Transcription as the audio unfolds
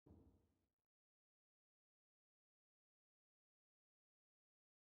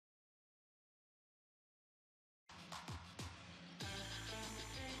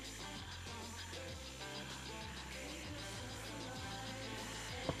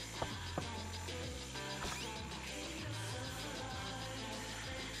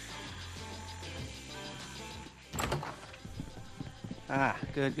Ah,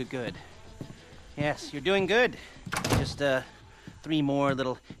 good, good, good. Yes, you're doing good. Just, 3 more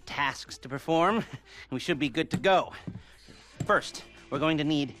little tasks to perform, and we should be good to go. First, we're going to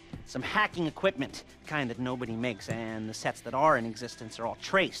need some hacking equipment, the kind that nobody makes, and the sets that are in existence are all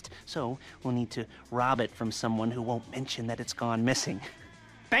traced. So, we'll need to rob it from someone who won't mention that it's gone missing.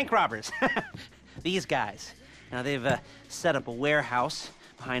 Bank robbers! These guys. Now, they've set up a warehouse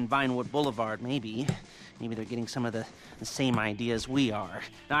behind Vinewood Boulevard, maybe. Maybe they're getting some of the same ideas we are.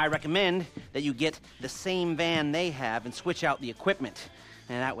 Now, I recommend that you get the same van they have and switch out the equipment.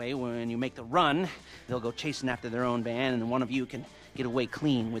 And that way, when you make the run, they'll go chasing after their own van, and one of you can get away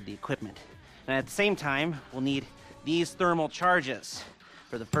clean with the equipment. And at the same time, we'll need these thermal charges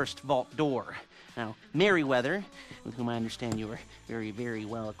for the first vault door. Now, Merriweather, with whom I understand you are very, very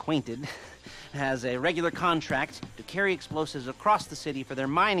well acquainted, has a regular contract to carry explosives across the city for their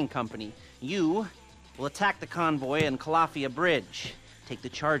mining company. You will attack the convoy on Calafia Bridge, take the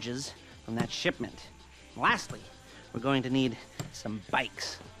charges from that shipment. And lastly, we're going to need some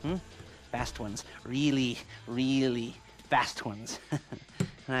bikes. Fast ones. Really, really fast ones.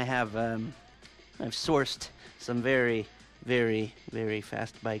 And I've sourced some very, very, very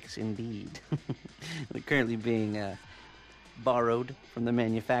fast bikes indeed. They're currently being borrowed from the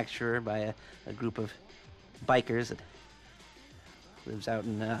manufacturer by a group of bikers that lives out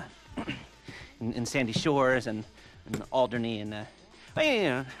in Sandy Shores and Alderney and you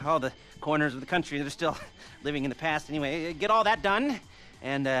know, all the corners of the country that are still living in the past. Anyway, get all that done,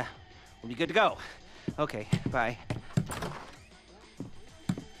 and we'll be good to go. Okay, bye.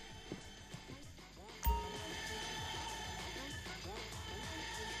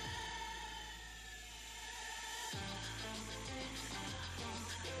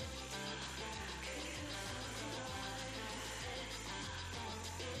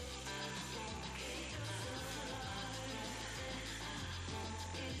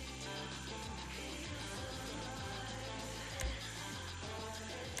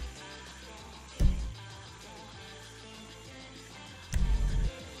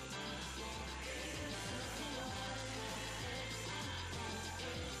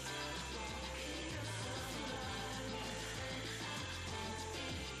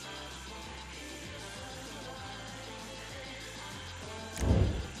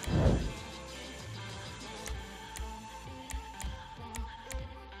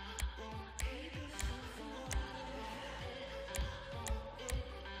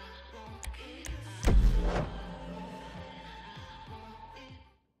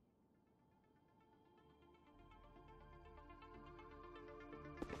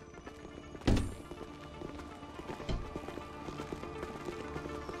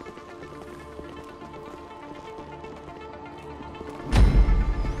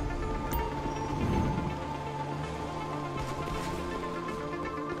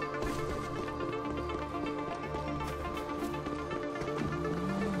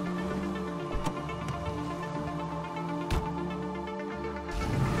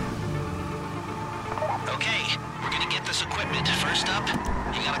 Equipment. First up,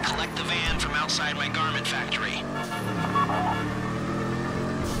 you gotta collect the van from outside my garment factory.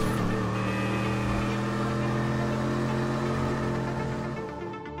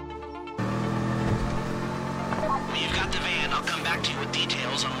 When you've got the van, I'll come back to you with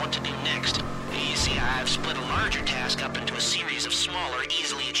details on what to do next. You see, I've split a larger task up into a series of smaller,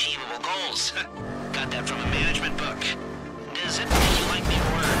 easily achievable goals. Got that from a management book. Does it make you like me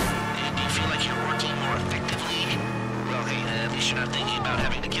more? Do you feel like you're working more effectively? Well, hey, at least you're not thinking about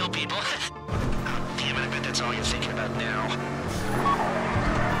having to kill people. Oh, damn it, I bet that's all you're thinking about now.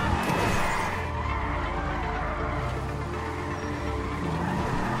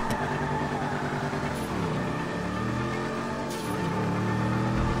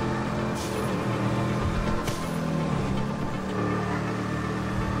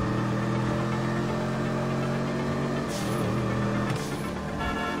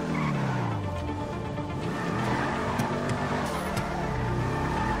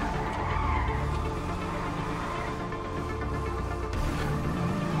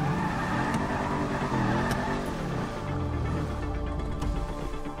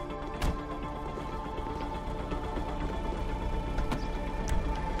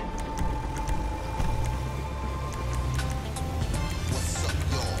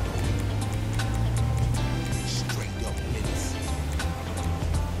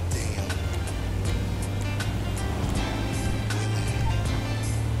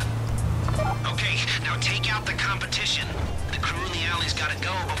 Gotta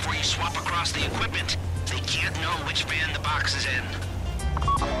go before you swap across the equipment. They can't know which van the box is in.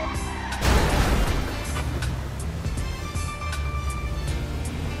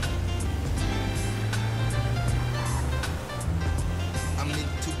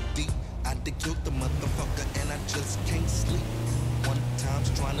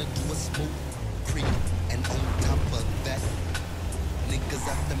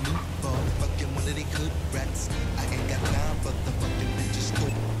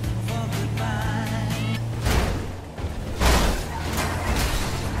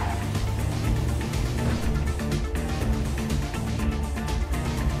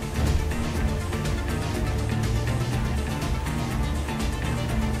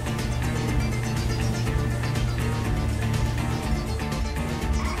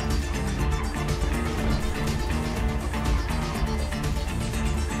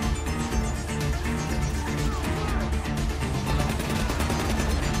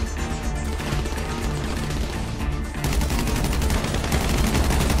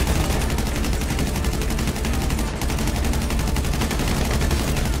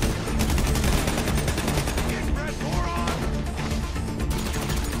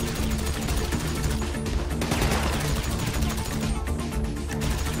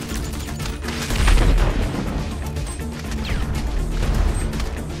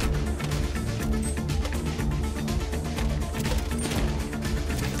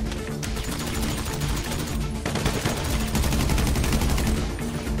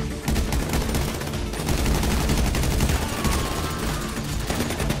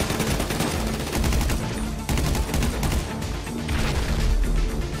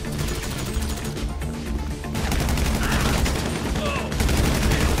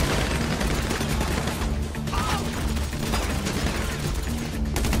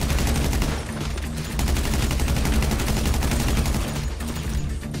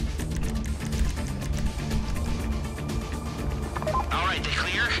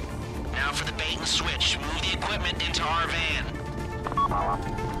 Now for the bait and switch. Move the equipment into our van.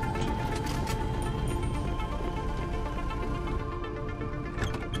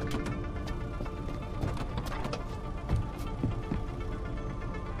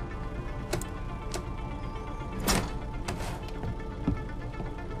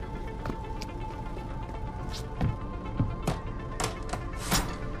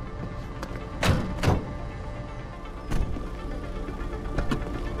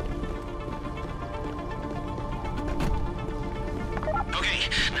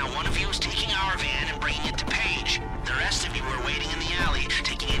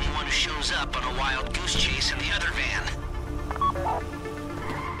 Up on a wild goose chase in the other van.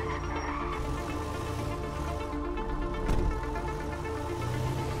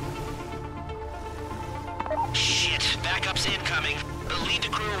 Shit, backup's incoming. Lead the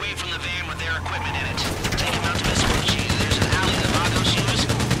crew away from the van with their equipment in it. Take them out to Vespucci. There's an alley that Vagos use.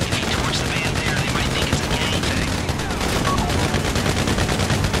 If you torch the van there, they might think it's a gang thing.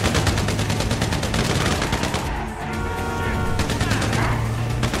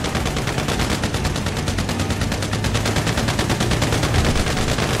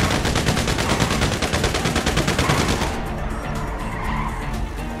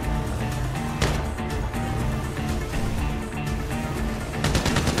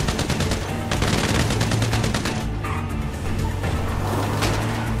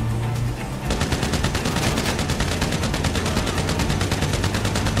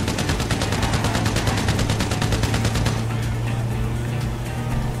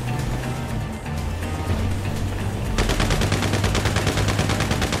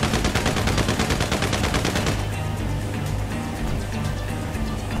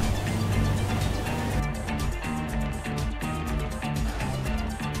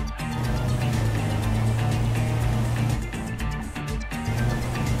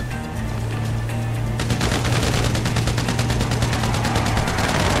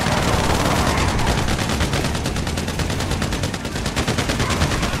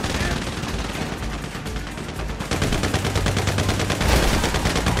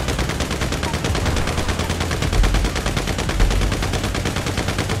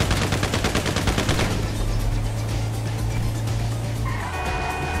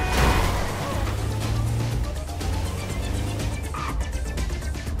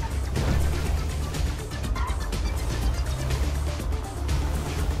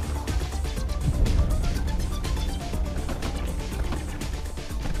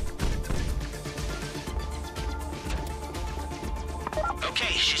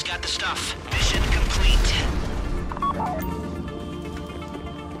 Okay, she's got the stuff. Mission complete.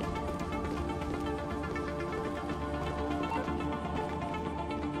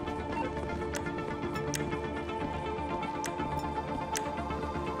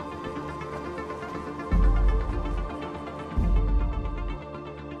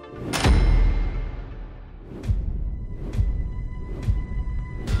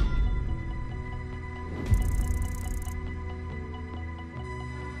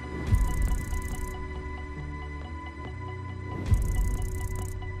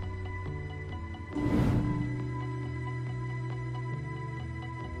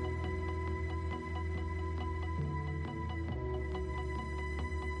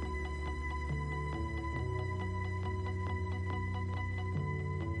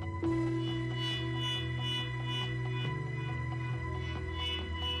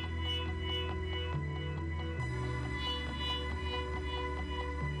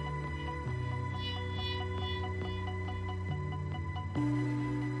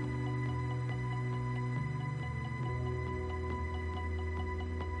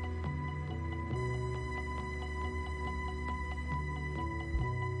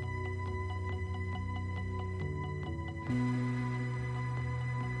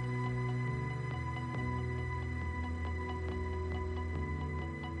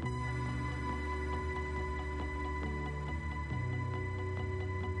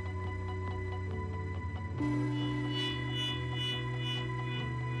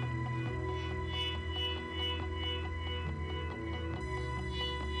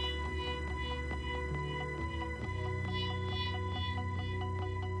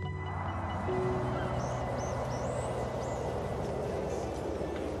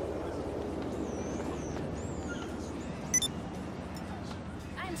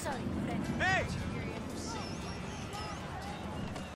 I'm sorry, friend. Hey!